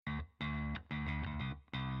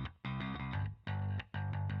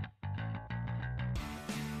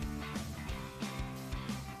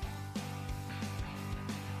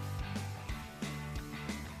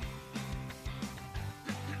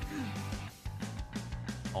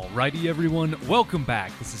Alrighty, everyone, welcome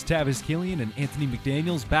back. This is Tavis Killian and Anthony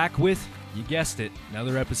McDaniels back with, you guessed it,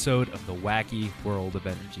 another episode of the Wacky World of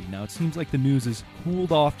Energy. Now, it seems like the news has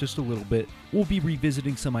cooled off just a little bit. We'll be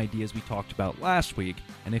revisiting some ideas we talked about last week,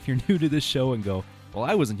 and if you're new to this show and go, well,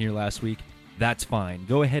 I wasn't here last week, that's fine.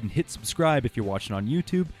 Go ahead and hit subscribe if you're watching on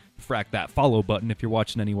YouTube, frack that follow button if you're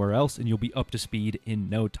watching anywhere else, and you'll be up to speed in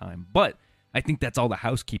no time. But I think that's all the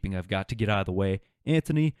housekeeping I've got to get out of the way.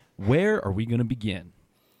 Anthony, where are we going to begin?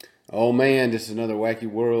 Oh man, just another wacky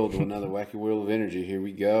world, another wacky world of energy. Here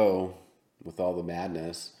we go with all the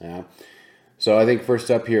madness. Yeah. So I think first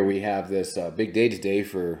up here we have this big day today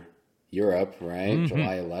for Europe, right? Mm-hmm.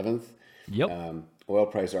 July 11th. Yep. Oil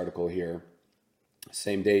price article here.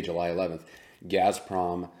 Same day, July 11th.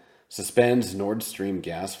 Gazprom suspends Nord Stream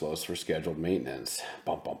gas flows for scheduled maintenance.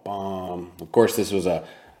 Bum, bum, bum. Of course, this was a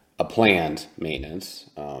planned maintenance.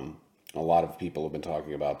 A lot of people have been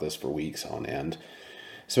talking about this for weeks on end,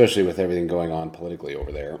 especially with everything going on politically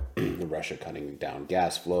over there. Russia cutting down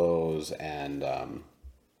gas flows, and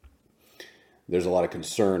there's a lot of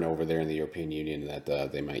concern over there in the European Union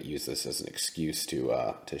that they might use this as an excuse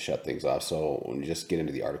to shut things off. So we'll just get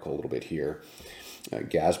into the article a little bit here.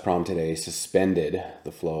 Gazprom today suspended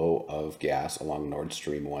the flow of gas along Nord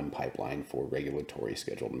Stream 1 pipeline for regulatory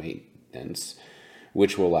scheduled maintenance,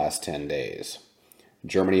 which will last 10 days.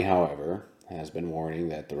 Germany, however, has been warning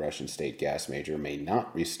that the Russian state gas major may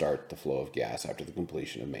not restart the flow of gas after the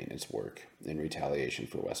completion of maintenance work in retaliation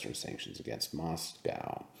for Western sanctions against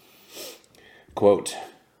Moscow. Quote,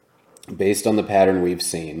 based on the pattern we've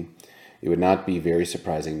seen, it would not be very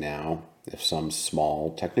surprising now if some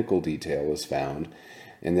small technical detail is found,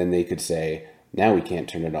 and then they could say, now we can't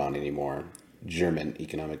turn it on anymore, German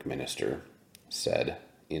economic minister said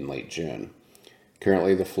in late June.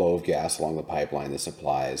 Currently, the flow of gas along the pipeline that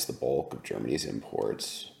supplies the bulk of Germany's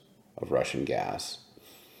imports of Russian gas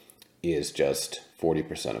is just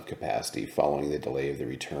 40% of capacity following the delay of the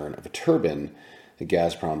return of a turbine that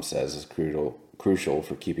Gazprom says is crucial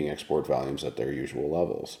for keeping export volumes at their usual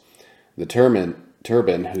levels. The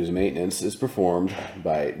turbine, whose maintenance is performed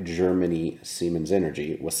by Germany Siemens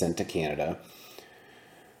Energy, was sent to Canada,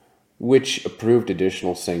 which approved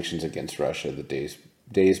additional sanctions against Russia the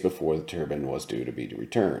days before the turbine was due to be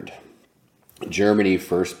returned. Germany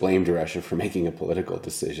first blamed Russia for making a political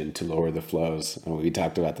decision to lower the flows. And we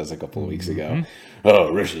talked about this a couple of weeks ago.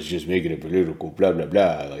 Oh, Russia's just making a political blah, blah,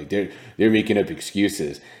 blah. Like they're making up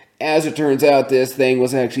excuses. As it turns out, this thing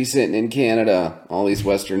was actually sitting in Canada. All these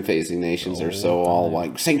Western-facing nations are so all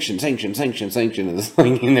like, sanction. And it's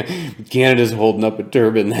like, you know, Canada's holding up a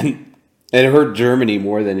turbine. And it hurt Germany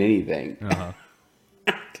more than anything. Uh-huh.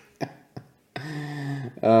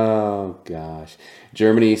 Oh, gosh.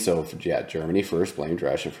 Germany first blamed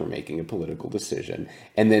Russia for making a political decision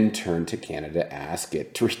and then turned to Canada to ask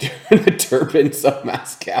it to return the turbine so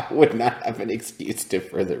Moscow would not have an excuse to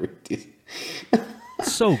further reduce.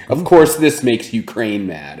 So of course, this makes Ukraine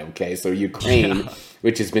mad, okay? So Ukraine,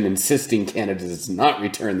 which has been insisting Canada does not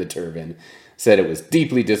return the turbine, said it was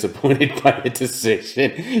deeply disappointed by the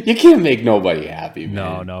decision. You can't make nobody happy,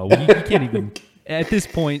 man. No, you can't even. At this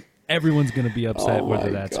point, everyone's going to be upset, Oh whether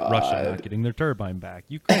my that's God. Russia not getting their turbine back,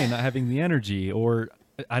 Ukraine not having the energy, or,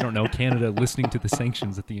 I don't know, Canada listening to the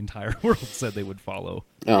sanctions that the entire world said they would follow.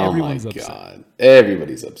 Oh Everyone's my upset. God.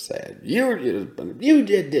 Everybody's upset. You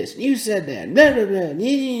did this. You said that. Blah, blah, blah.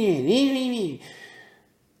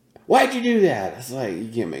 Why'd you do that? It's like, you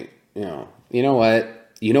can't make, you know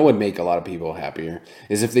what? You know what would make a lot of people happier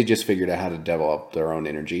is if they just figured out how to develop their own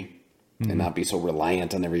energy and not be so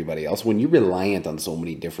reliant on everybody else. When you're reliant on so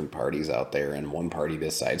many different parties out there and one party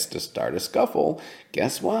decides to start a scuffle,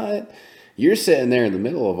 guess what? You're sitting there in the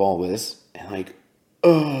middle of all this and like,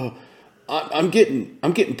 I'm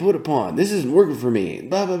getting put upon. This isn't working for me.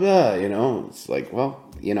 Blah, blah, blah. It's like, well,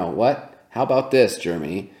 you know what? How about this,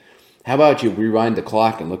 Germany? How about you rewind the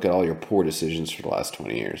clock and look at all your poor decisions for the last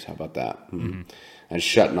 20 years? How about that? And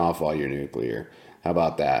shutting off all your nuclear. How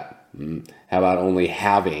about that? How about only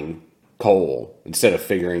having coal instead of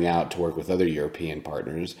figuring out to work with other European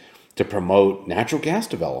partners to promote natural gas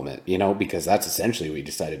development, because that's essentially what we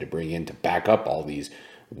decided to bring in to back up all these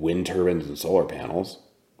wind turbines and solar panels.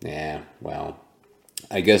 Yeah, well,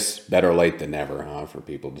 I guess better late than never, huh, for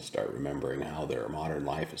people to start remembering how their modern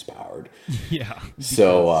life is powered. Yeah.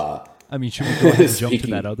 So, I mean, should we go ahead and jump to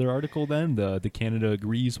Speaking- that other article then? The Canada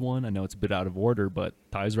agrees one? I know it's a bit out of order, but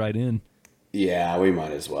ties right in. yeah, we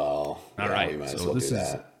might as well. All Yeah, right, we might as so well this do is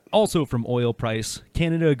that. also from Oil Price.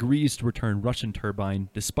 Canada agrees to return Russian turbine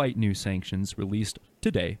despite new sanctions released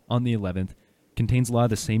today on the 11th. Contains a lot of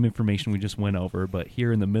the same information we just went over, but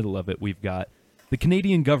here in the middle of it, we've got The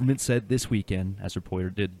Canadian government said this weekend, as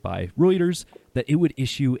reported by Reuters, that it would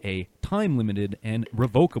issue a time-limited and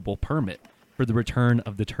revocable permit for the return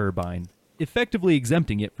of the turbine, effectively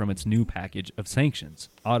exempting it from its new package of sanctions.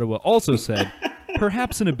 Ottawa also said,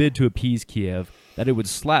 perhaps in a bid to appease Kiev, that it would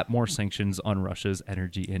slap more sanctions on Russia's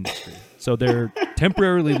energy industry. So they're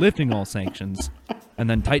temporarily lifting all sanctions and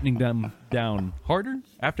then tightening them down harder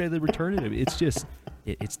after they return it. It's just,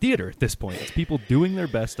 it's theater at this point. It's people doing their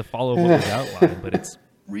best to follow what was outlined, but it's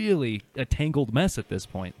really a tangled mess at this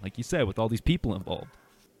point, like you said, with all these people involved.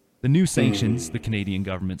 The new sanctions, the Canadian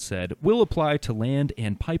government said, will apply to land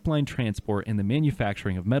and pipeline transport in the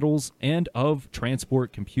manufacturing of metals and of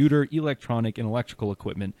transport, computer, electronic, and electrical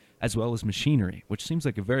equipment, as well as machinery, which seems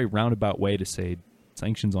like a very roundabout way to say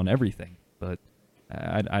sanctions on everything. But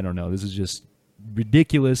I don't know. This is just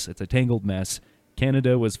ridiculous. It's a tangled mess.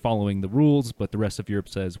 Canada was following the rules, but the rest of Europe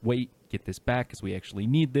says, wait, get this back because we actually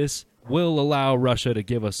need this. We'll allow Russia to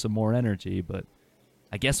give us some more energy, but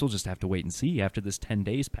I guess we'll just have to wait and see after this 10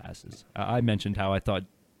 days passes. I mentioned how I thought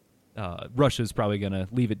Russia's probably going to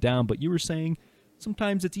leave it down, but you were saying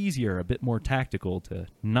sometimes it's easier, a bit more tactical to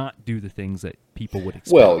not do the things that people would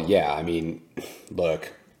expect. Well, yeah, I mean,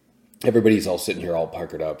 look, everybody's all sitting here all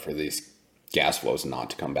puckered up for these gas flows not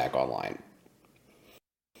to come back online.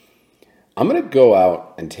 I'm going to go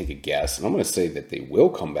out and take a guess, and I'm going to say that they will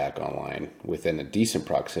come back online within a decent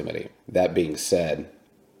proximity. That being said,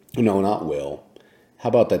 no, not will. How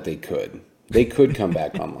about that they could? They could come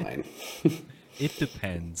back online. It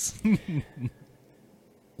depends.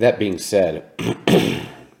 That being said,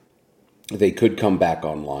 they could come back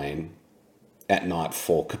online at not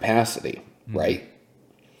full capacity, right?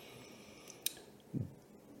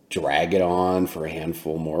 Drag it on for a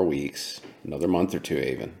handful more weeks, another month or two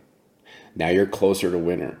even. Now you're closer to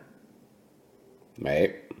winter,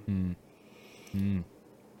 right?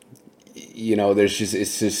 You know, it's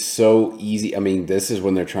just so easy. I mean, this is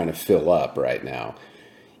when they're trying to fill up right now.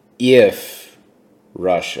 If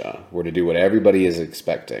Russia were to do what everybody is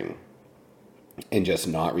expecting and just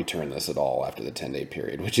not return this at all after the 10-day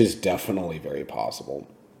period, which is definitely very possible,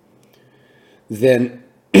 then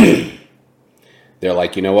they're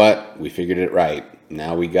like, you know what? We figured it right.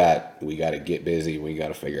 Now we got to get busy. We got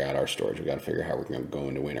to figure out our storage. We got to figure out how we're going to go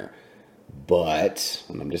into winter. But,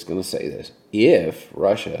 and I'm just going to say this, if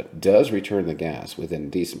Russia does return the gas within a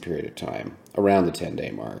decent period of time, around the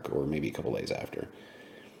 10-day mark, or maybe a couple days after,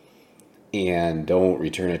 and don't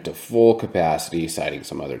return it to full capacity, citing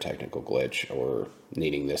some other technical glitch, or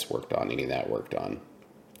needing this worked on, needing that worked on,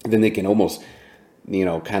 then they can almost,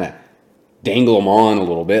 kind of dangle them on a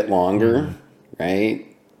little bit longer, right?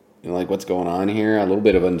 Like, what's going on here? A little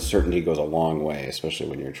bit of uncertainty goes a long way, especially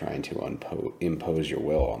when you're trying to impose your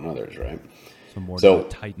will on others, right? So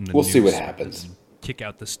tighten the we'll see what noose, happens. Kick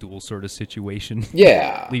out the stool sort of situation.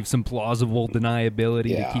 Yeah. Leave some plausible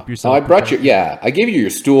deniability to keep Oh, yourself I brought I gave you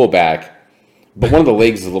your stool back, but one of the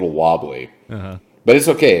legs is a little wobbly. Uh-huh. But it's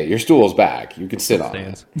okay. Your stool's back. You can sit on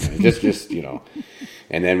it. Stands. Just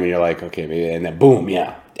And then when you're like, okay, maybe, and then boom,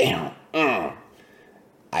 yeah, damn.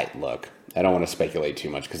 I don't want to speculate too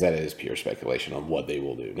much because that is pure speculation on what they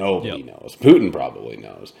will do. Nobody knows. Putin probably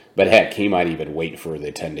knows. But heck, he might even wait for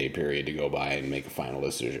the 10-day period to go by and make a final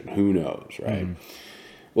decision. Who knows, right?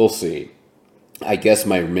 We'll see. I guess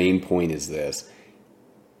my main point is this.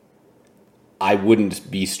 I wouldn't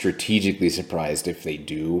be strategically surprised if they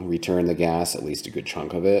do return the gas, at least a good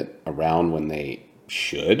chunk of it, around when they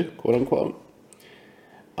should, quote unquote.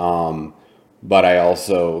 But I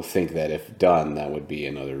also think that if done, that would be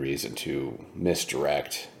another reason to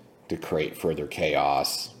misdirect, to create further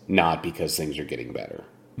chaos, not because things are getting better,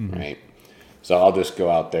 right? So I'll just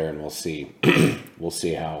go out there and we'll see. We'll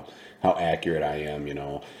see how accurate I am,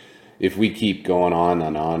 If we keep going on,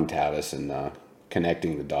 Tavis, and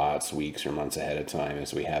connecting the dots weeks or months ahead of time,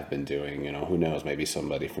 as we have been doing, who knows, maybe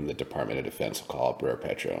somebody from the Department of Defense will call up Rare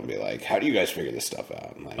Petro and be like, how do you guys figure this stuff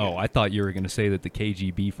out? I'm like, I thought you were going to say that the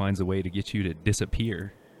KGB finds a way to get you to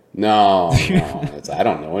disappear. No, I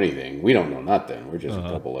don't know anything. We don't know nothing. We're just a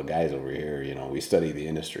couple of guys over here. We study the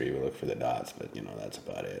industry. We look for the dots, but that's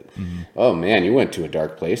about it. Oh man, you went to a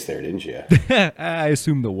dark place there, didn't you? I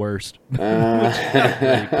assume the worst. Keeps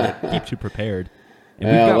you prepared. And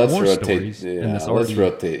we've got more stories in this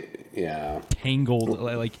already tangled,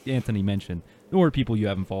 like Anthony mentioned. The more people you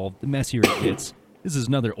have involved, the messier it gets. This is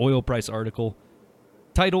another oil price article.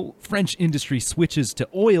 Title: French industry switches to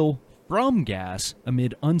oil from gas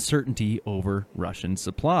amid uncertainty over Russian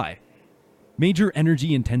supply. Major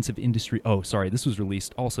energy-intensive industry... this was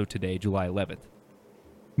released also today, July 11th.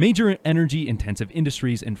 Major energy-intensive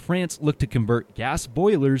industries in France look to convert gas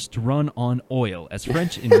boilers to run on oil as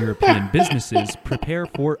French and European businesses prepare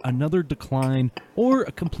for another decline or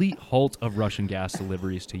a complete halt of Russian gas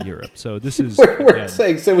deliveries to Europe. So this is... We're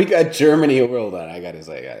saying, so we got Germany... Hold on, I got to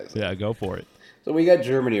say, guys. Yeah, go for it. So we got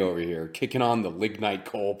Germany over here kicking on the lignite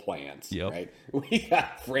coal plants, right? We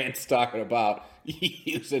got France talking about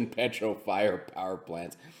using petro-fired power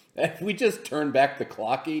plants. If we just turn back the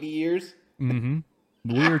clock 80 years... Mm-hmm.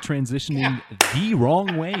 We're transitioning the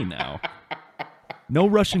wrong way now. No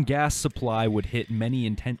Russian gas supply would hit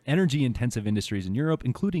many energy-intensive industries in Europe,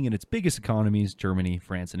 including in its biggest economies, Germany,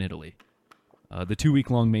 France, and Italy. The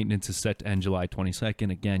 2-week-long maintenance is set to end July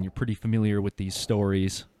 22nd. Again, you're pretty familiar with these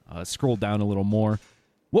stories. Scroll down a little more.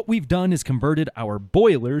 What we've done is converted our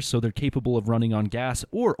boilers so they're capable of running on gas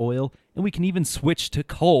or oil, and we can even switch to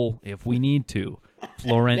coal if we need to.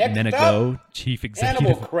 Florent Menegaux, chief executive...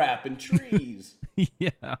 Animal crap and trees.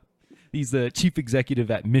 Yeah. He's the chief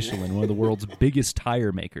executive at Michelin, one of the world's biggest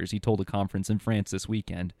tire makers. He told a conference in France this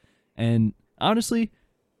weekend. And honestly,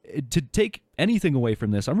 to take anything away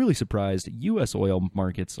from this, I'm really surprised U.S. oil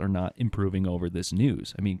markets are not improving over this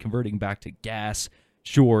news. I mean, converting back to gas,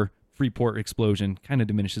 sure, Freeport explosion kind of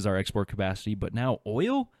diminishes our export capacity, but now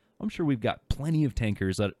oil? I'm sure we've got plenty of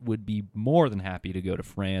tankers that would be more than happy to go to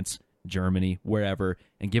France, Germany, wherever,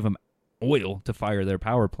 and give them oil to fire their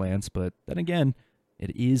power plants. But then again,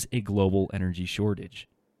 it is a global energy shortage.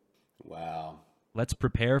 Wow. Let's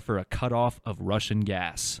prepare for a cutoff of Russian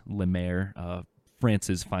gas, Le Maire,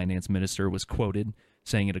 France's finance minister, was quoted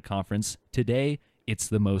saying at a conference, "Today, it's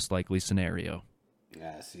the most likely scenario."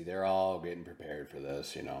 Yeah, see, they're all getting prepared for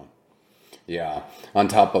this, you know. Yeah, on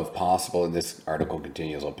top of possible, and this article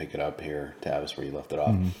continues, I'll pick it up here, Tavis, where you left it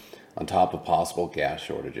off. Mm-hmm. On top of possible gas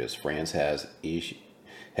shortages, France has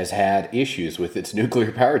had issues with its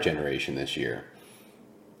nuclear power generation this year,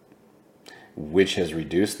 which has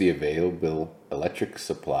reduced the available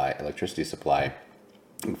electricity supply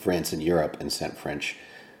in France and Europe and sent French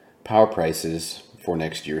power prices for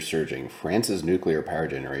next year surging. France's nuclear power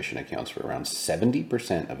generation accounts for around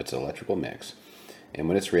 70% of its electrical mix, and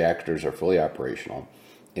when its reactors are fully operational,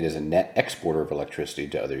 it is a net exporter of electricity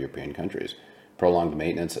to other European countries. Prolonged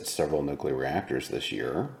maintenance at several nuclear reactors this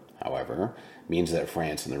year, however, means that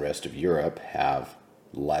France and the rest of Europe have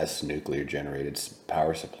less nuclear-generated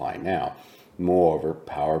power supply now. Moreover,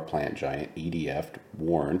 power plant giant EDF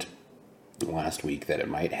warned last week that it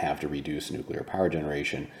might have to reduce nuclear power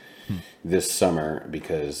generation this summer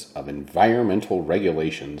because of environmental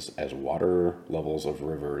regulations as water levels of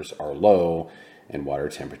rivers are low and water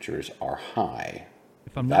temperatures are high.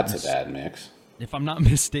 That's a bad mix. If I'm not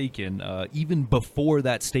mistaken, even before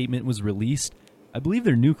that statement was released, I believe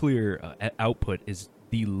their nuclear output is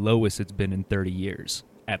the lowest it's been in 30 years.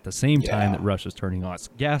 At the same time that Russia's turning off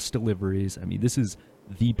gas deliveries, I mean, this is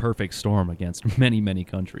the perfect storm against many, many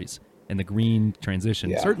countries. And the green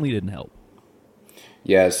transition certainly didn't help.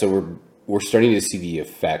 Yeah, so we're starting to see the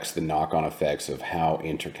effects, the knock-on effects of how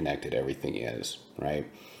interconnected everything is, right?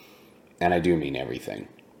 And I do mean everything.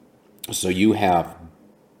 So you have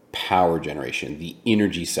power generation. The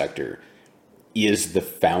energy sector is the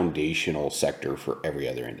foundational sector for every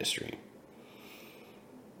other industry.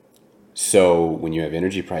 So when you have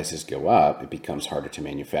energy prices go up, it becomes harder to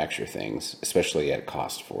manufacture things, especially at a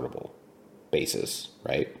cost affordable basis,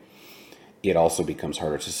 right? It also becomes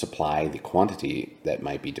harder to supply the quantity that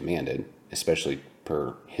might be demanded, especially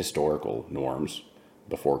per historical norms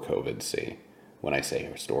before COVID, say, when I say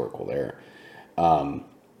historical there.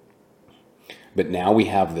 But now we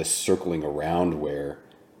have this circling around where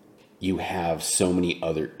you have so many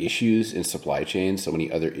other issues in supply chain, so many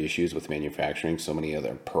other issues with manufacturing, so many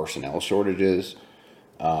other personnel shortages,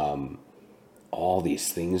 all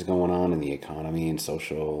these things going on in the economy and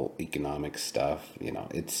social economic stuff. You know,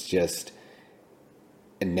 it's just,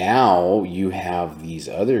 and now you have these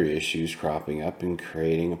other issues cropping up and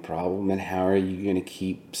creating a problem. And how are you going to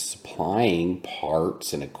keep supplying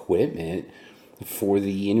parts and equipment for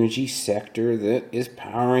the energy sector that is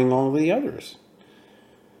powering all the others?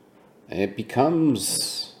 And it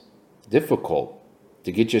becomes difficult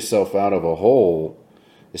to get yourself out of a hole,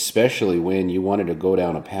 especially when you wanted to go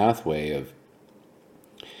down a pathway of,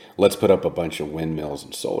 let's put up a bunch of windmills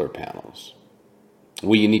and solar panels.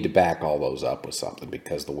 Well, you need to back all those up with something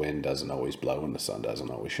because the wind doesn't always blow and the sun doesn't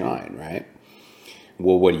always shine, right?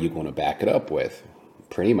 Well, what are you going to back it up with?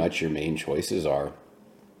 Pretty much your main choices are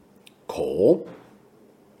coal,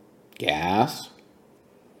 gas,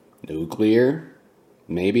 nuclear,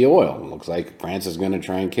 maybe oil. It looks like France is going to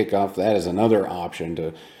try and kick off that as another option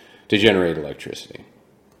to generate electricity.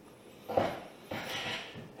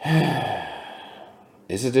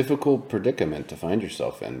 It's a difficult predicament to find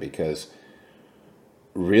yourself in, because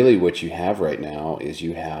really what you have right now is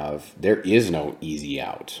there is no easy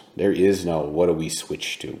out. There is no, what do we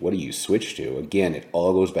switch to? What do you switch to? Again, it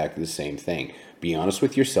all goes back to the same thing. Be honest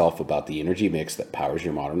with yourself about the energy mix that powers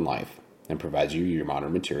your modern life and provides you your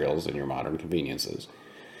modern materials and your modern conveniences.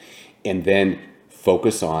 And then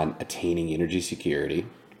focus on attaining energy security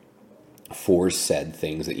for said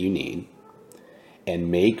things that you need,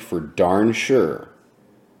 and make for darn sure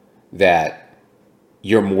that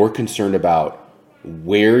you're more concerned about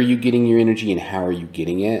where are you getting your energy and how are you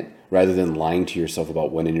getting it, rather than lying to yourself about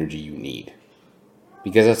what energy you need.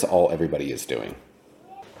 Because that's all everybody is doing.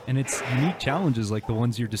 And it's unique challenges like the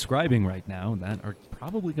ones you're describing right now that are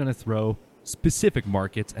probably going to throw specific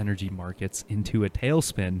markets, energy markets, into a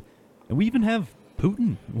tailspin. And we even have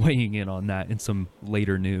Putin weighing in on that in some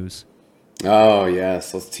later news. Oh,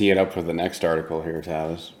 yes. Let's tee it up for the next article here,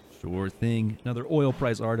 Tavis. Sure thing. Another oil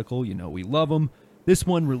price article. You know we love them. This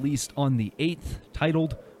one released on the 8th,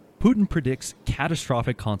 titled, Putin Predicts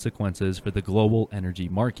Catastrophic Consequences for the Global Energy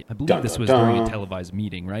Market. I believe this was during a televised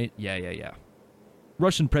meeting, right? Yeah.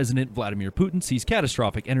 Russian President Vladimir Putin sees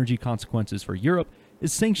catastrophic energy consequences for Europe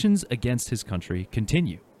as sanctions against his country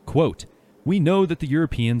continue. Quote, "We know that the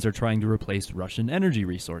Europeans are trying to replace Russian energy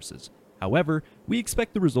resources. However, we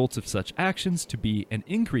expect the results of such actions to be an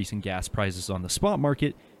increase in gas prices on the spot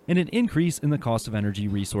market and an increase in the cost of energy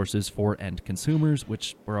resources for end consumers,"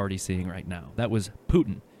 which we're already seeing right now. That was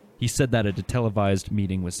Putin. He said that at a televised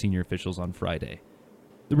meeting with senior officials on Friday.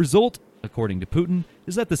 The result, according to Putin,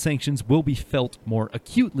 is that the sanctions will be felt more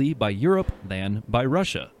acutely by Europe than by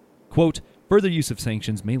Russia. Quote, "Further use of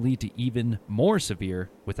sanctions may lead to even more severe,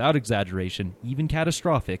 without exaggeration, even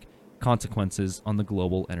catastrophic, consequences on the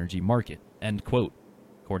global energy market." End quote,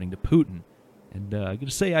 according to Putin. And I'm going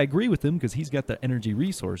to say I agree with him, because he's got the energy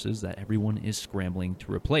resources that everyone is scrambling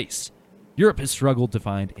to replace. Europe has struggled to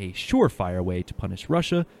find a surefire way to punish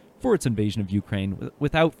Russia for its invasion of Ukraine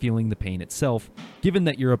without feeling the pain itself, given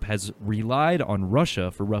that Europe has relied on Russia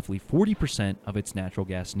for roughly 40% of its natural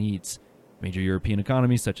gas needs. Major European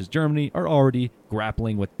economies such as Germany are already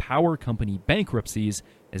grappling with power company bankruptcies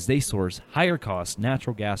as they source higher cost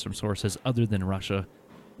natural gas from sources other than Russia.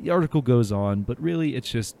 The article goes on, but really it's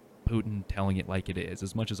just Putin telling it like it is.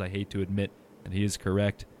 As much as I hate to admit that he is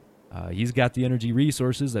correct, he's got the energy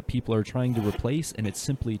resources that people are trying to replace, and it's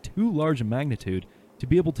simply too large a magnitude to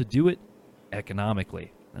be able to do it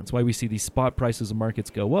economically. That's why we see these spot prices of markets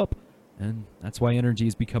go up, and that's why energy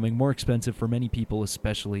is becoming more expensive for many people,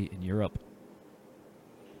 especially in Europe.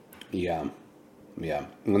 Yeah.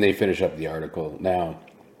 When they finish up the article, now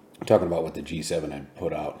talking about what the G7 had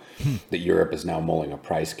put out, that Europe is now mulling a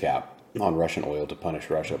price cap on Russian oil to punish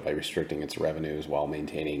Russia by restricting its revenues while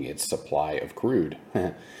maintaining its supply of crude.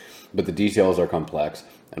 But the details are complex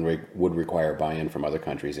and would require buy-in from other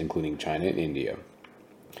countries, including China and India.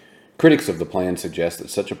 Critics of the plan suggest that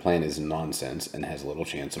such a plan is nonsense and has little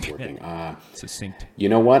chance of working. Succinct. You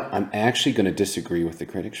know what? I'm actually going to disagree with the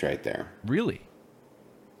critics right there. Really?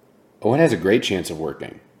 Oh, it has a great chance of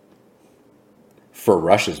working. For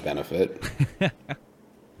Russia's benefit. I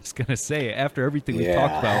was going to say, after everything we've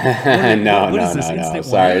talked about. No.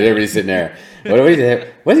 Sorry, everybody's sitting there.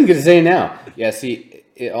 What's he going to say now? Yeah, see,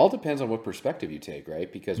 it all depends on what perspective you take,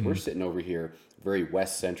 right? Because we're sitting over here very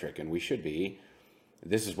West-centric, and we should be.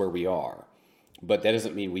 This is where we are. But that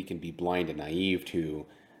doesn't mean we can be blind and naive to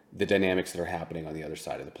the dynamics that are happening on the other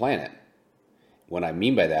side of the planet. What I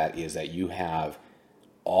mean by that is that you have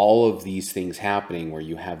all of these things happening where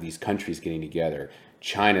you have these countries getting together.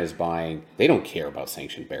 China's buying, they don't care about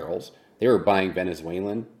sanctioned barrels. They were buying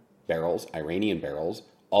Venezuelan barrels, Iranian barrels,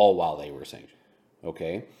 all while they were sanctioned.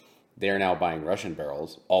 Okay? They're now buying Russian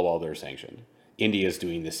barrels, all while they're sanctioned. India's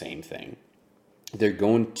doing the same thing. They're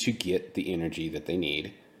going to get the energy that they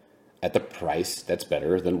need at the price that's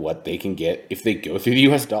better than what they can get if they go through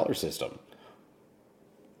the US dollar system.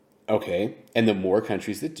 Okay? And the more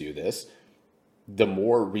countries that do this, the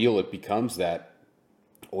more real it becomes that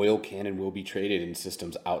oil can and will be traded in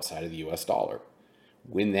systems outside of the US dollar.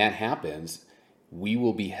 When that happens, we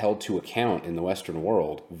will be held to account in the Western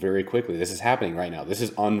world very quickly. This is happening right now. This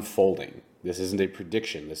is unfolding. This isn't a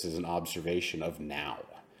prediction. This is an observation of now.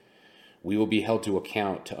 We will be held to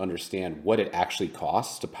account to understand what it actually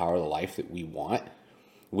costs to power the life that we want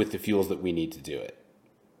with the fuels that we need to do it.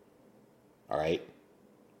 All right?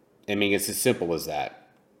 I mean, it's as simple as that.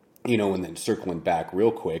 You know, and then circling back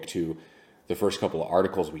real quick to the first couple of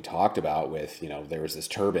articles we talked about with, you know, there was this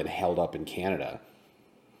turbine held up in Canada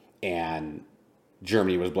and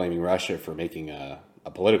Germany was blaming Russia for making a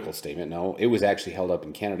political statement. No, it was actually held up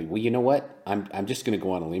in Canada. Well, you know what? I'm just going to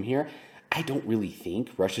go on a limb here. I don't really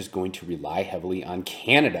think Russia's going to rely heavily on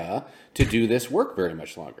Canada to do this work very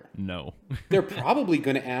much longer. No. They're probably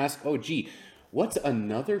going to ask, oh, gee, what's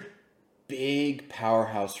another big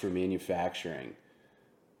powerhouse for manufacturing?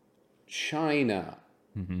 China.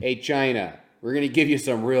 Hey, China, we're going to give you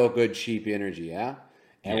some real good, cheap energy, yeah?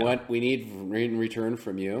 And what we need in return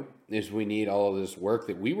from you is we need all of this work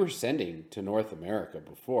that we were sending to North America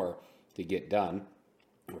before to get done,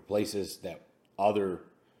 or places that other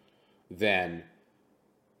than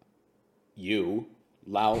you,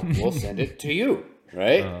 will send it to you,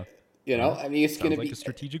 right? I mean, it's going to be a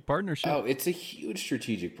strategic partnership. Oh, it's a huge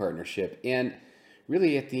strategic partnership. And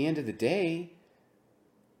really, at the end of the day,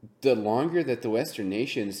 the longer that the Western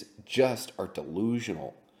nations just are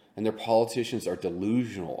delusional and their politicians are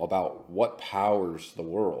delusional about what powers the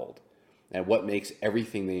world and what makes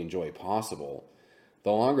everything they enjoy possible,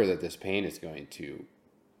 the longer that this pain is going to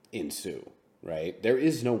ensue, right? There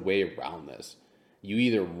is no way around this. You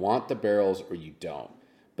either want the barrels or you don't.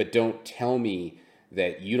 But don't tell me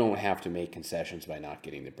that you don't have to make concessions by not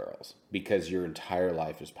getting the barrels, because your entire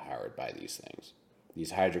life is powered by these things,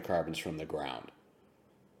 these hydrocarbons from the ground.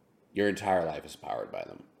 Your entire life is powered by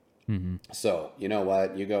them. So, you know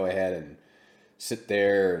what? You go ahead and sit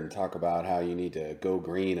there and talk about how you need to go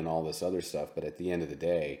green and all this other stuff. But at the end of the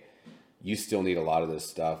day, you still need a lot of this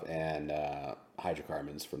stuff and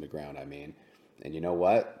hydrocarbons from the ground, I mean. And you know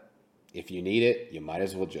what? If you need it, you might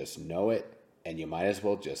as well just know it, and you might as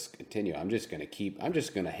well just continue. I'm just going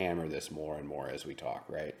to hammer this more and more as we talk,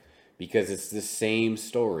 right? Because it's the same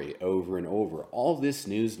story over and over. All this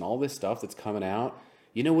news and all this stuff that's coming out,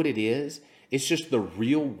 you know what it is? It's just the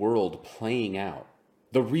real world playing out.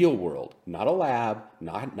 The real world, not a lab,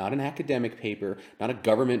 not an academic paper, not a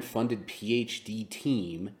government-funded PhD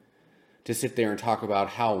team to sit there and talk about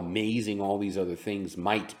how amazing all these other things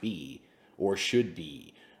might be or should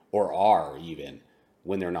be or are even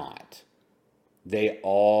when they're not. They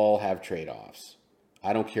all have trade-offs.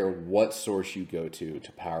 I don't care what source you go to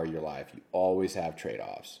power your life. You always have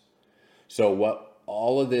trade-offs. So what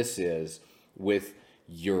all of this is with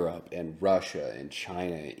Europe and Russia and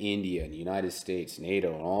China and India and the United States,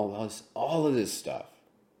 NATO and all of this stuff,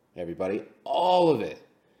 everybody, all of it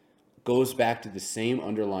goes back to the same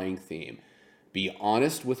underlying theme. Be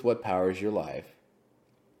honest with what powers your life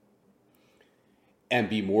and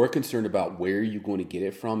be more concerned about where you're going to get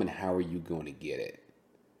it from and how are you going to get it.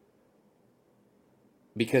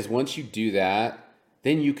 Because once you do that,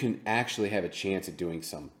 then you can actually have a chance at doing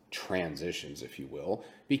some transitions, if you will,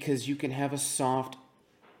 because you can have a soft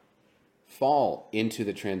fall into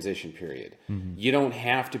the transition period. You don't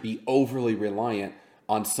have to be overly reliant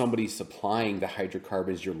on somebody supplying the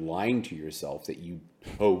hydrocarbons. You're lying to yourself that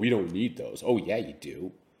we don't need those. Oh, yeah, you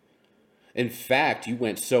do. In fact, you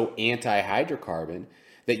went so anti-hydrocarbon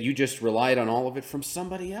that you just relied on all of it from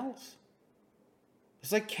somebody else.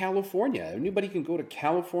 It's like California. Anybody can go to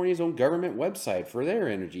California's own government website for their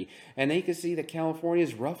energy, and they can see that California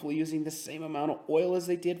is roughly using the same amount of oil as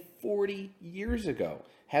they did 40 years ago.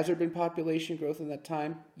 Has there been population growth in that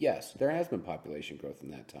time? Yes, there has been population growth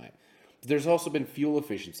in that time. There's also been fuel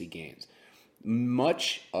efficiency gains.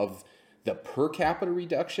 Much of the per capita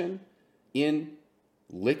reduction in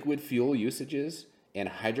liquid fuel usages and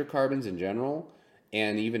hydrocarbons in general,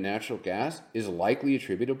 and even natural gas, is likely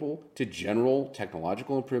attributable to general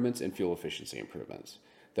technological improvements and fuel efficiency improvements.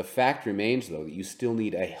 The fact remains, though, that you still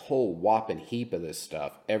need a whole whopping heap of this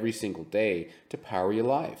stuff every single day to power your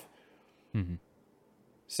life.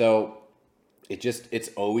 So it's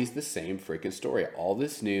always the same freaking story. All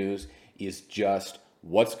this news is just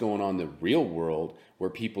what's going on in the real world where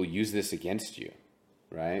people use this against you,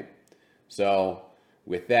 right? So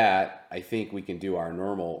with that, I think we can do our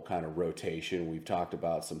normal kind of rotation. We've talked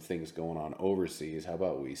about some things going on overseas. How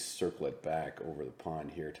about we circle it back over the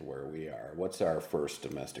pond here to where we are? What's our first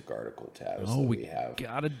domestic article, Tavis, that we have?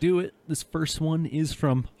 Gotta do it. This first one is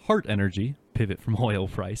from Hart Energy, pivot from oil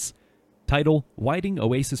price. Title, Whiting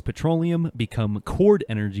Oasis Petroleum Become Chord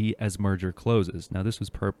Energy as Merger Closes. Now, this was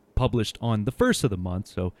published on the 1st of the month,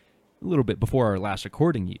 so a little bit before our last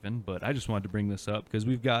recording even, but I just wanted to bring this up because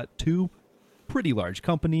we've got two pretty large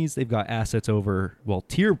companies. They've got assets over,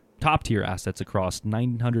 top tier assets across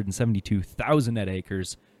 972,000 net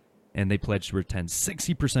acres, and they pledged to return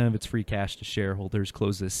 60% of its free cash to shareholders,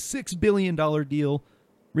 close this $6 billion deal.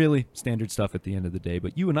 Really standard stuff at the end of the day,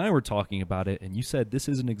 but you and I were talking about it, and you said this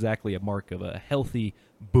isn't exactly a mark of a healthy,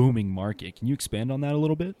 booming market. Can you expand on that a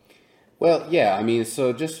little bit? Well, yeah, I mean,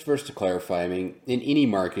 so just first to clarify, I mean, in any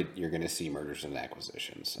market, you're going to see mergers and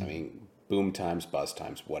acquisitions. I mean, boom times, bust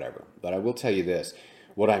times, whatever. But I will tell you this.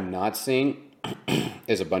 What I'm not seeing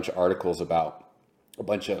is a bunch of articles about a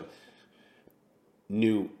bunch of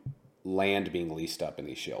new land being leased up in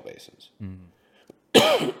these shale basins.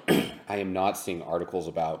 I am not seeing articles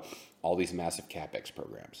about all these massive CapEx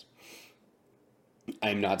programs.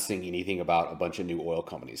 I'm not seeing anything about a bunch of new oil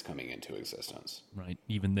companies coming into existence. Right.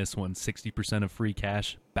 Even this one, 60% of free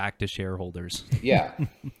cash back to shareholders. Yeah.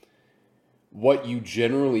 What you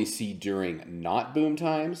generally see during not boom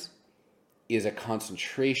times is a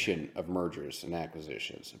concentration of mergers and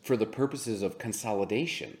acquisitions for the purposes of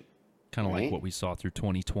consolidation. Kind of like what we saw through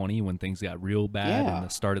 2020 when things got real bad in the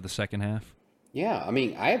start of the second half. Yeah. I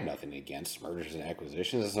mean, I have nothing against mergers and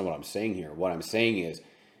acquisitions. That's not what I'm saying here. What I'm saying is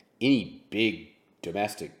any big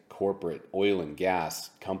domestic corporate oil and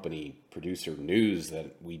gas company producer news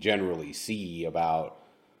that we generally see about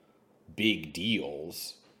big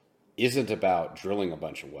deals isn't about drilling a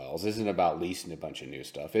bunch of wells, isn't about leasing a bunch of new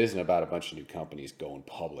stuff, isn't about a bunch of new companies going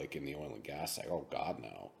public in the oil and gas side. Oh, God,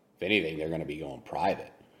 no. If anything, they're going to be going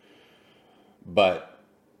private. But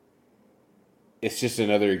it's just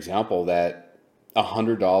another example that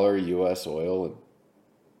 $100 U.S. oil,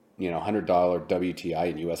 $100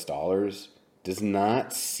 WTI in U.S. dollars does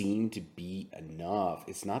not seem to be enough.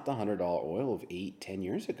 It's not the $100 oil of 8-10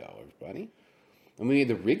 years ago, everybody. I mean,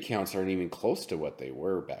 the rig counts aren't even close to what they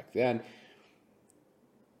were back then.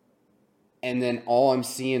 And then all I'm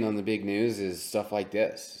seeing on the big news is stuff like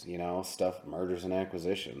this, mergers and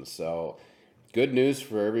acquisitions. So good news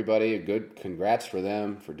for everybody. Good congrats for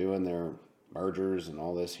them for doing their mergers and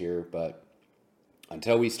all this here. But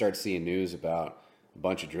until we start seeing news about a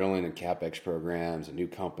bunch of drilling and CapEx programs and new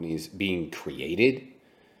companies being created,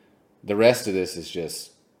 the rest of this is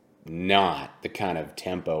just not the kind of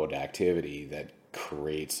tempoed activity that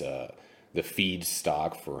creates the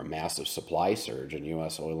feedstock for a massive supply surge in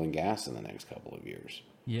U.S. oil and gas in the next couple of years.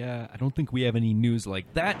 Yeah, I don't think we have any news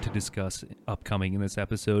like that to discuss upcoming in this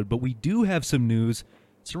episode, but we do have some news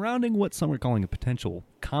surrounding what some are calling a potential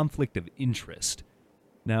conflict of interest.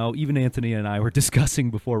 Now, even Anthony and I were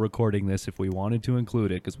discussing before recording this if we wanted to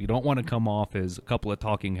include it, because we don't want to come off as a couple of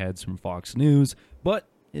talking heads from Fox News, but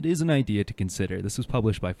it is an idea to consider. This was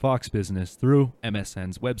published by Fox Business through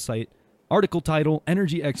MSN's website. Article title,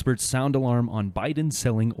 Energy Experts Sound Alarm on Biden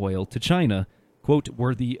Selling Oil to China, quote,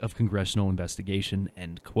 worthy of congressional investigation,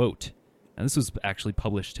 end quote. And this was actually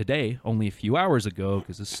published today, only a few hours ago,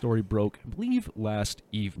 because this story broke, I believe, last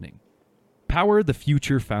evening. Power the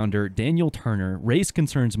Future founder Daniel Turner raised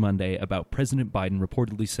concerns Monday about President Biden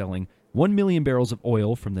reportedly selling 1 million barrels of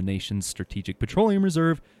oil from the nation's strategic petroleum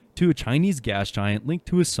reserve to a Chinese gas giant linked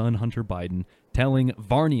to his son Hunter Biden, telling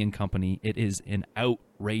Varney and Company it is an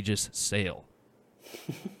outrageous sale.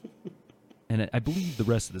 And I believe the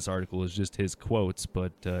rest of this article is just his quotes,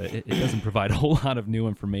 but it doesn't provide a whole lot of new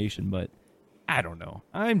information, but I don't know.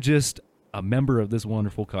 I'm just a member of this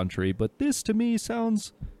wonderful country, but this to me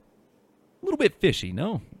sounds a little bit fishy,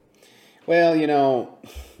 no? Well,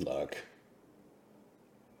 look,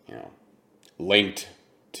 linked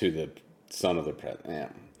to the son of the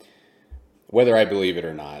president. Whether I believe it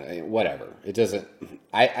or not, whatever. It doesn't,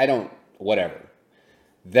 I don't, whatever.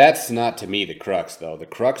 That's not to me the crux, though. The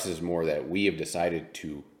crux is more that we have decided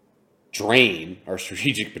to drain our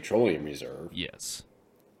strategic petroleum reserve. Yes.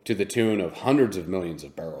 To the tune of hundreds of millions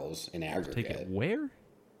of barrels in aggregate. Take it where?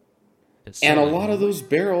 And a lot of those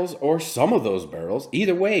barrels, or some of those barrels,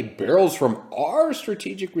 either way, barrels from our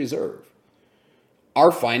strategic reserve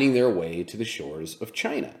are finding their way to the shores of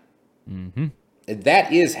China. Mm-hmm. And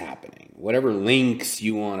that is happening. Whatever links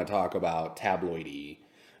you want to talk about, tabloidy,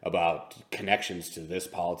 about connections to this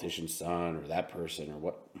politician's son or that person or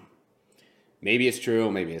what. Maybe it's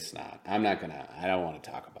true, maybe it's not. I don't want to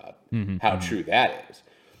talk about how true that is.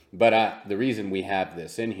 But the reason we have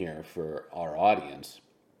this in here for our audience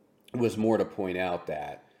was more to point out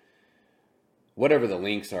that whatever the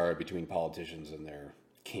links are between politicians and their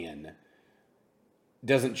kin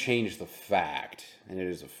doesn't change the fact, and it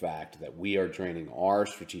is a fact, that we are draining our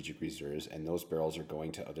strategic reserves and those barrels are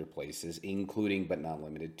going to other places, including but not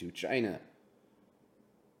limited to China.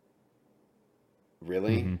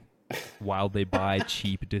 Really? Mm-hmm. While they buy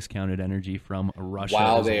cheap discounted energy from Russia.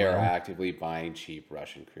 While they are actively buying cheap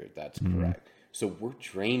Russian crude. That's correct. So we're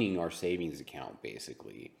draining our savings account,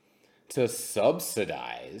 basically, to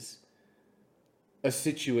subsidize a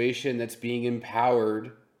situation that's being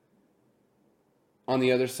empowered on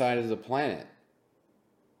the other side of the planet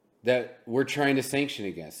that we're trying to sanction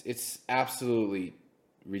against. It's absolutely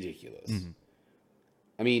ridiculous.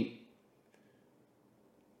 I mean,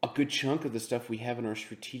 a good chunk of the stuff we have in our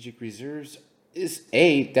strategic reserves is,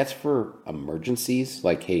 that's for emergencies.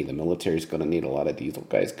 Like, hey, the military's going to need a lot of diesel,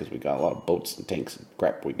 guys, because we got a lot of boats and tanks and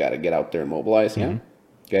crap we got to get out there and mobilize. Yeah?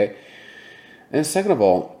 Okay. And second of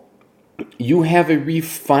all, You have a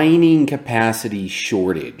refining capacity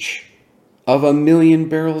shortage of 1 million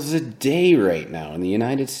barrels a day right now in the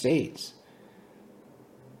United States.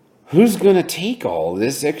 Who's going to take all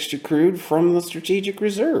this extra crude from the strategic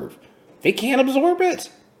reserve? They can't absorb it.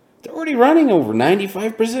 They're already running over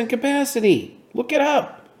 95% capacity. Look it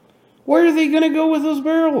up. Where are they going to go with those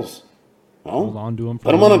barrels? Hold on to them.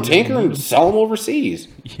 Put them on a tanker and sell them overseas.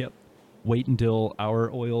 Yep. Wait until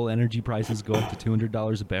our oil energy prices go up to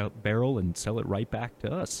 $200 a barrel and sell it right back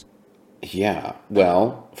to us. Yeah,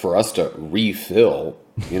 well, for us to refill,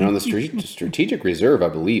 the strategic reserve, I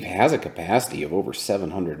believe, has a capacity of over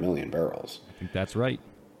 700 million barrels. I think that's right.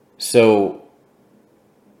 So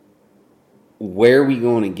where are we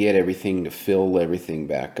going to get everything to fill everything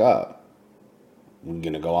back up? We're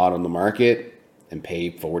going to go out on the market and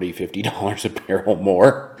pay $40, $50 a barrel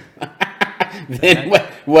more than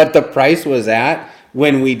what the price was at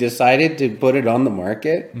when we decided to put it on the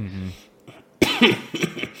market? Mm-hmm.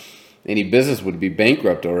 Any business would be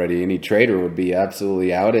bankrupt already. Any trader would be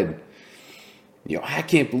absolutely outed. I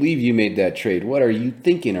can't believe you made that trade. What are you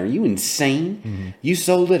thinking? Are you insane? Mm-hmm. You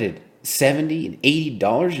sold it at $70 and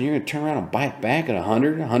 $80 and you're going to turn around and buy it back at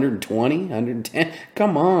 100, 120, 110?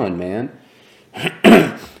 Come on, man.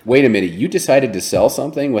 Wait a minute. You decided to sell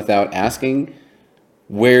something without asking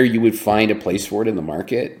where you would find a place for it in the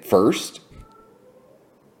market first?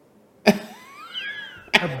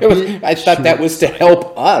 I thought that was to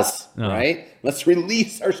help us, right? Let's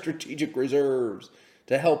release our strategic reserves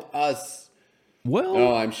to help us. Well,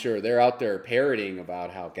 no, I'm sure they're out there parroting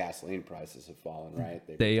about how gasoline prices have fallen, right?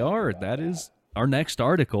 They are. That is our next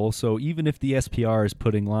article. So even if the SPR is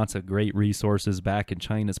putting lots of great resources back in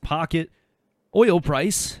China's pocket, oil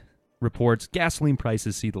price reports gasoline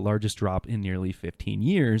prices see the largest drop in nearly 15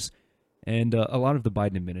 years. And a lot of the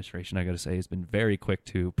Biden administration, I got to say, has been very quick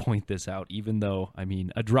to point this out, even though,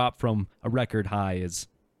 a drop from a record high is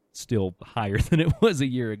still higher than it was a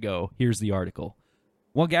year ago. Here's the article.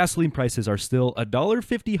 While gasoline prices are still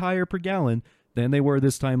 $1.50 higher per gallon than they were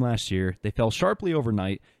this time last year, they fell sharply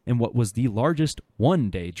overnight in what was the largest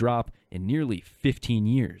one-day drop in nearly 15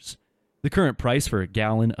 years. The current price for a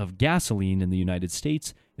gallon of gasoline in the United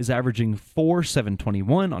States is averaging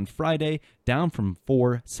 $4.721 on Friday, down from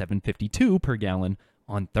 $4.752 per gallon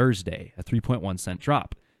on Thursday, a 3.1 cent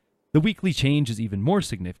drop. The weekly change is even more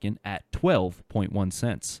significant at 12.1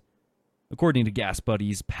 cents. According to Gas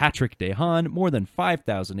Buddy's Patrick DeHaan, more than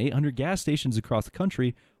 5,800 gas stations across the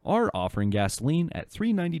country are offering gasoline at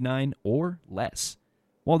 $3.99 or less.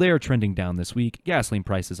 While they are trending down this week, gasoline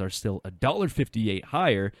prices are still $1.58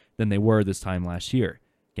 higher than they were this time last year.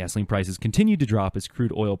 Gasoline prices continued to drop as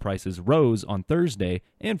crude oil prices rose on Thursday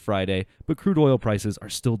and Friday, but crude oil prices are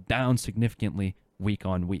still down significantly week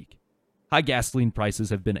on week. High gasoline prices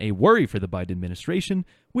have been a worry for the Biden administration,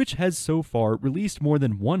 which has so far released more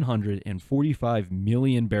than 145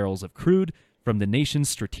 million barrels of crude from the nation's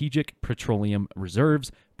strategic petroleum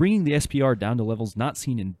reserves, bringing the SPR down to levels not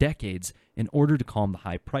seen in decades in order to calm the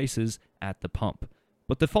high prices at the pump.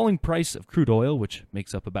 But the falling price of crude oil, which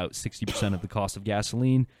makes up about 60% of the cost of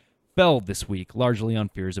gasoline, fell this week, largely on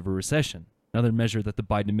fears of a recession. Another measure that the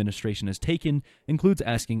Biden administration has taken includes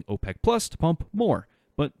asking OPEC Plus to pump more,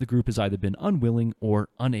 but the group has either been unwilling or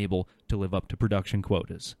unable to live up to production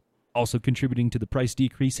quotas. Also contributing to the price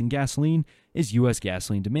decrease in gasoline is U.S.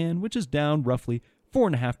 gasoline demand, which is down roughly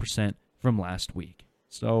 4.5% from last week.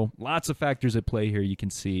 So lots of factors at play here you can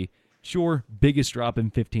see. Sure, biggest drop in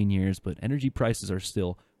 15 years, but energy prices are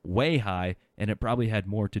still way high, and it probably had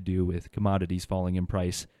more to do with commodities falling in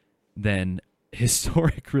price than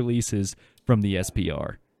historic releases from the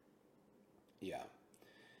SPR. Yeah.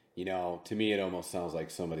 To me, it almost sounds like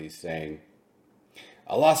somebody's saying,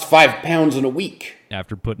 I lost 5 pounds in a week.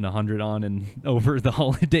 After putting 100 on and over the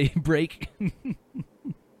holiday break.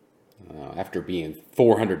 After being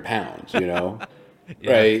 400 pounds,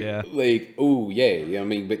 Yeah, right? Yeah. Like, oh, yeah.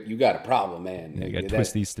 But you got a problem, man. Yeah, you got to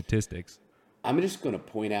twist these statistics. I'm just going to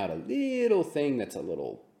point out a little thing that's a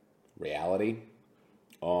little reality.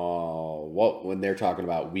 When they're talking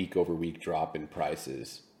about week over week drop in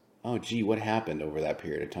prices. Oh, gee, what happened over that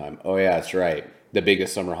period of time? Oh, yeah, that's right. The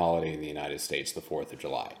biggest summer holiday in the United States, the 4th of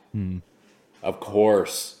July. Of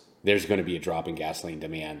course, there's going to be a drop in gasoline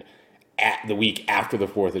demand at the week after the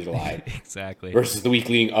 4th of July. Exactly. Versus the week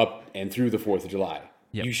leading up and through the 4th of July.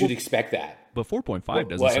 Yep. You should expect that. But 4.5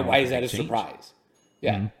 doesn't sound why like is that a change. surprise?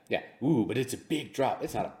 Yeah, yeah. Ooh, but it's a big drop.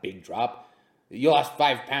 It's not a big drop. You lost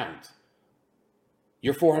 5 pounds.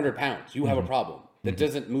 You're 400 pounds. You have a problem. That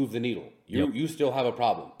doesn't move the needle. You still have a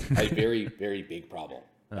problem. A very, very big problem.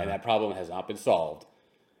 And that problem has not been solved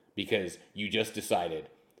because you just decided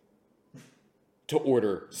to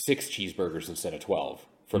order 6 cheeseburgers instead of 12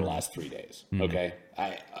 for the last 3 days. Okay.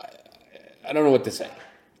 I don't know what to say.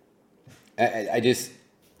 I just,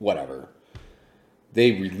 whatever.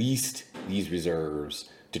 They released these reserves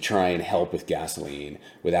to try and help with gasoline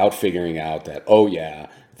without figuring out that, oh yeah,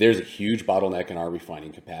 there's a huge bottleneck in our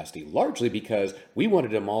refining capacity, largely because we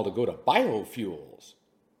wanted them all to go to biofuels.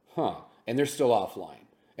 And they're still offline.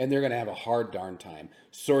 And they're going to have a hard darn time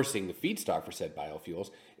sourcing the feedstock for said biofuels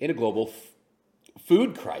in a global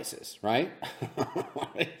food crisis, right?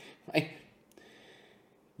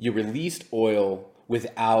 You released oil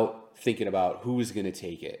without thinking about who's going to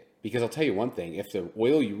take it. Because I'll tell you one thing, if the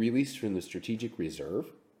oil you released from the strategic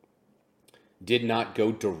reserve did not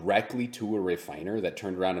go directly to a refiner that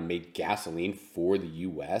turned around and made gasoline for the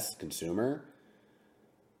U.S. consumer,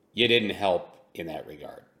 you didn't help in that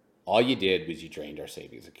regard. All you did was you drained our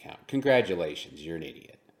savings account. Congratulations, you're an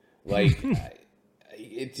idiot. Like,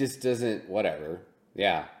 it just doesn't, whatever.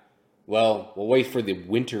 Yeah. Well, we'll wait for the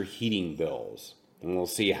winter heating bills, and we'll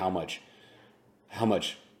see how much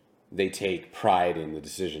they take pride in the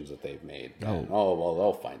decisions that they've made. Well,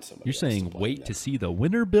 they'll find somebody. You're saying wait to see the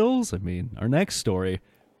winter bills? I mean, our next story,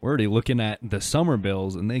 we're already looking at the summer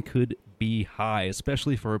bills, and they could be high,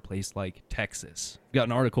 especially for a place like Texas. We've got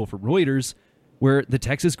an article from Reuters where the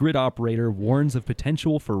Texas grid operator warns of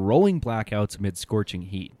potential for rolling blackouts amid scorching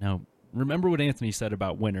heat. Now, remember what Anthony said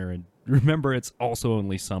about winter, and remember it's also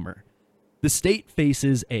only summer. The state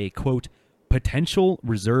faces a, quote, potential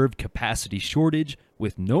reserve capacity shortage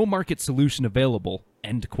with no market solution available,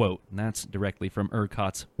 end quote. And that's directly from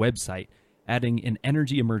ERCOT's website, adding an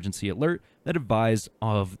energy emergency alert that advised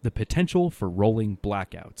of the potential for rolling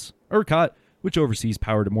blackouts. ERCOT, which oversees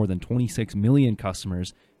power to more than 26 million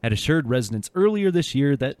customers, had assured residents earlier this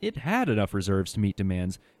year that it had enough reserves to meet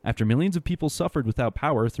demands after millions of people suffered without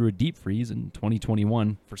power through a deep freeze in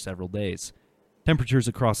 2021 for several days. Temperatures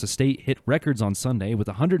across the state hit records on Sunday with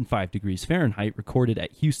 105 degrees Fahrenheit recorded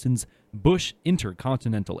at Houston's Bush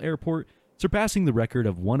Intercontinental Airport, surpassing the record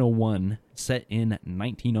of 101 set in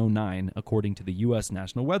 1909, according to the U.S.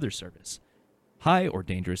 National Weather Service. High or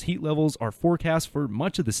dangerous heat levels are forecast for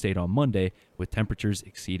much of the state on Monday, with temperatures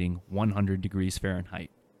exceeding 100 degrees Fahrenheit.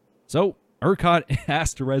 So, ERCOT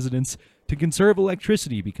asked residents to conserve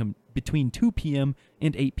electricity between 2 p.m.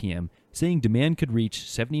 and 8 p.m., saying demand could reach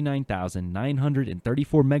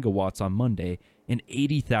 79,934 megawatts on Monday and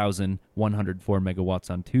 80,104 megawatts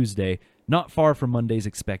on Tuesday, not far from Monday's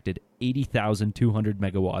expected 80,200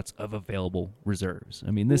 megawatts of available reserves.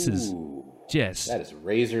 I mean, this is just that is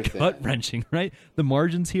razor thin, gut-wrenching, right? The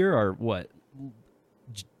margins here are, what,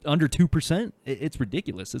 under 2%? It's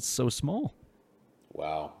ridiculous. It's so small.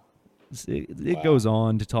 Wow. It goes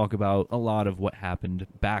on to talk about a lot of what happened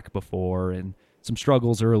back before and some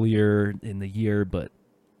struggles earlier in the year, but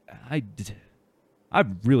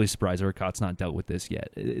I'm really surprised ERCOT's not dealt with this yet.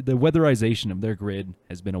 The weatherization of their grid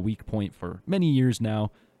has been a weak point for many years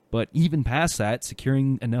now, but even past that,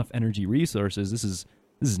 securing enough energy resources, this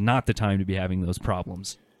is not the time to be having those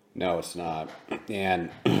problems. No, it's not.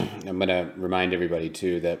 And I'm going to remind everybody,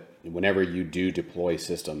 too, that whenever you do deploy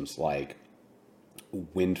systems like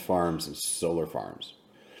wind farms and solar farms,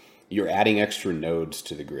 you're adding extra nodes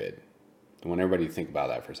to the grid. I want everybody to think about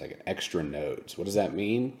that for a second. Extra nodes. What does that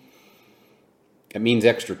mean? It means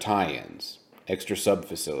extra tie-ins, extra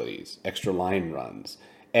sub-facilities, extra line runs,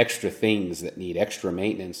 extra things that need extra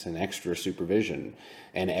maintenance and extra supervision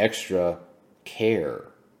and extra care.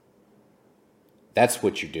 That's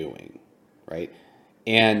what you're doing, right?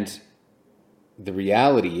 And the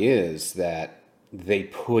reality is that they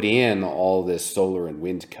put in all this solar and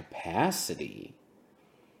wind capacity,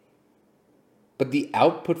 but the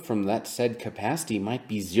output from that said capacity might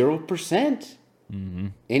be 0%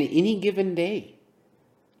 in any given day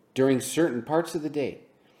during certain parts of the day.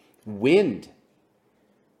 Wind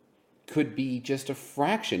could be just a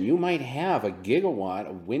fraction. You might have a gigawatt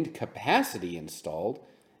of wind capacity installed,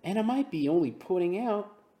 and it might be only putting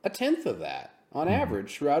out a tenth of that on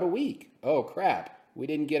average throughout a week. Oh, crap. We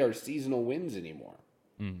didn't get our seasonal winds anymore.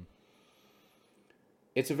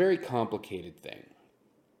 It's a very complicated thing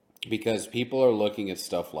because people are looking at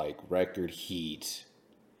stuff like record heat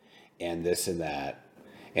and this and that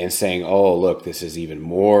and saying, oh, look, this is even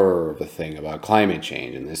more of a thing about climate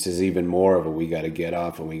change, and this is even more of a we got to get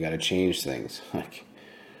off and we got to change things. Like,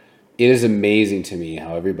 it is amazing to me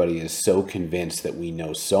how everybody is so convinced that we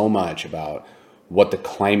know so much about what the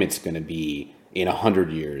climate's going to be in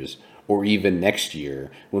 100 years or even next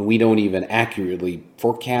year when we don't even accurately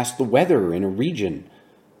forecast the weather in a region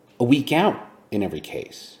a week out in every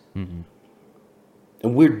case. And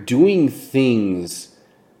we're doing things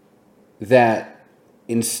that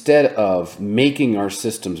instead of making our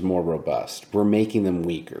systems more robust, we're making them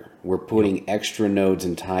weaker. We're putting extra nodes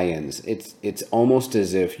and tie-ins. It's almost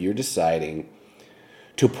as if you're deciding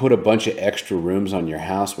to put a bunch of extra rooms on your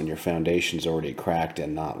house when your foundation's already cracked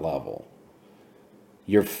and not level.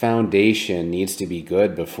 Your foundation needs to be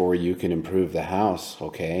good before you can improve the house,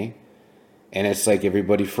 okay? And it's like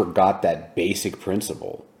everybody forgot that basic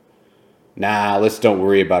principle. Nah, let's don't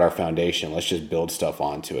worry about our foundation. Let's just build stuff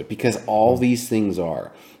onto it. Because all these things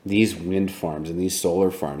are, these wind farms and these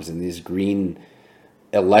solar farms and these green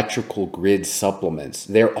electrical grid supplements,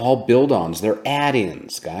 they're all build-ons. They're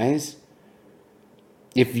add-ins, guys.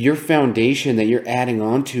 If your foundation that you're adding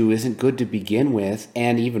onto isn't good to begin with,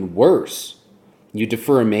 and even worse, you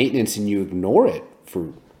defer maintenance and you ignore it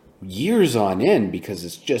for years on end because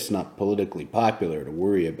it's just not politically popular to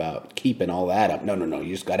worry about keeping all that up. No,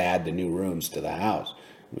 you just got to add the new rooms to the house.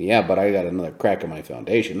 Yeah, but I got another crack in my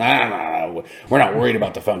foundation. No. We're not worried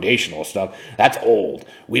about the foundational stuff. That's old.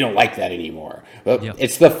 We don't like that anymore. But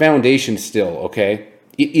It's the foundation still, okay?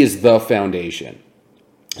 It is the foundation.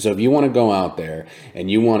 So if you want to go out there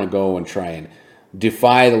and you want to go and try and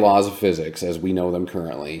defy the laws of physics as we know them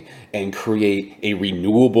currently and create a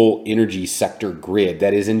renewable energy sector grid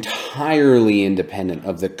that is entirely independent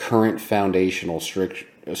of the current foundational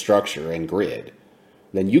structure and grid,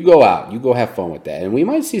 then you go out, you go have fun with that. And we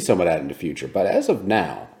might see some of that in the future. But as of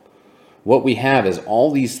now, what we have is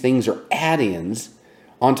all these things are add-ins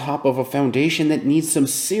on top of a foundation that needs some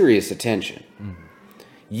serious attention. Mm-hmm.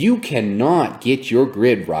 You cannot get your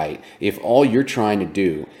grid right if all you're trying to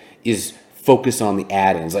do is focus on the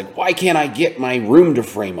add-ins. Like, why can't I get my room to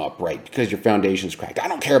frame up right? Because your foundation's cracked. I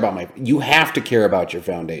don't care about you have to care about your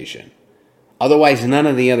foundation. Otherwise, none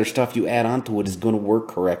of the other stuff you add onto it is going to work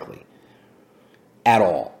correctly at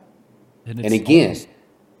all. And again,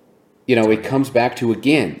 it comes back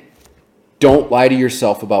to, don't lie to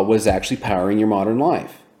yourself about what is actually powering your modern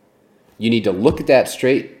life. You need to look at that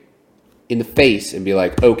straight in the face and be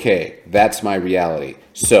like, okay, that's my reality.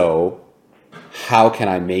 So how can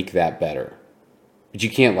I make that better? But you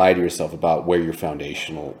can't lie to yourself about where your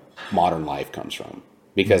foundational modern life comes from,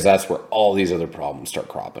 because that's where all these other problems start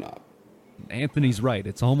cropping up. Anthony's right.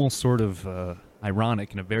 It's almost sort of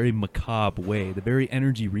ironic in a very macabre way. The very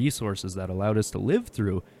energy resources that allowed us to live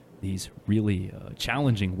through these really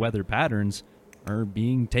challenging weather patterns are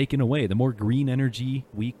being taken away. The more green energy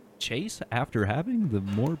we chase after having, the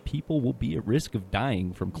more people will be at risk of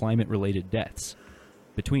dying from climate-related deaths.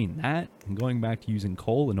 Between that and going back to using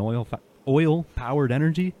coal and oil-powered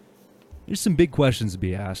energy, there's some big questions to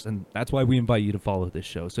be asked, and that's why we invite you to follow this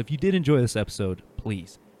show. So if you did enjoy this episode,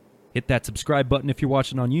 please hit that subscribe button if you're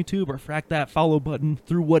watching on YouTube, or frack that follow button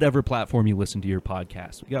through whatever platform you listen to your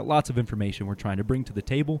podcast. We got lots of information we're trying to bring to the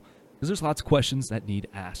table, because there's lots of questions that need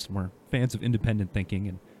asked. We're fans of independent thinking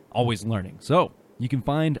and always learning. So you can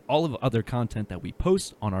find all of the other content that we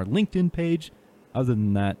post on our LinkedIn page. Other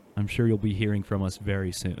than that, I'm sure you'll be hearing from us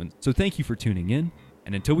very soon. So thank you for tuning in,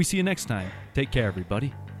 and until we see you next time, take care,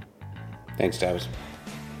 everybody. Thanks, Tavis.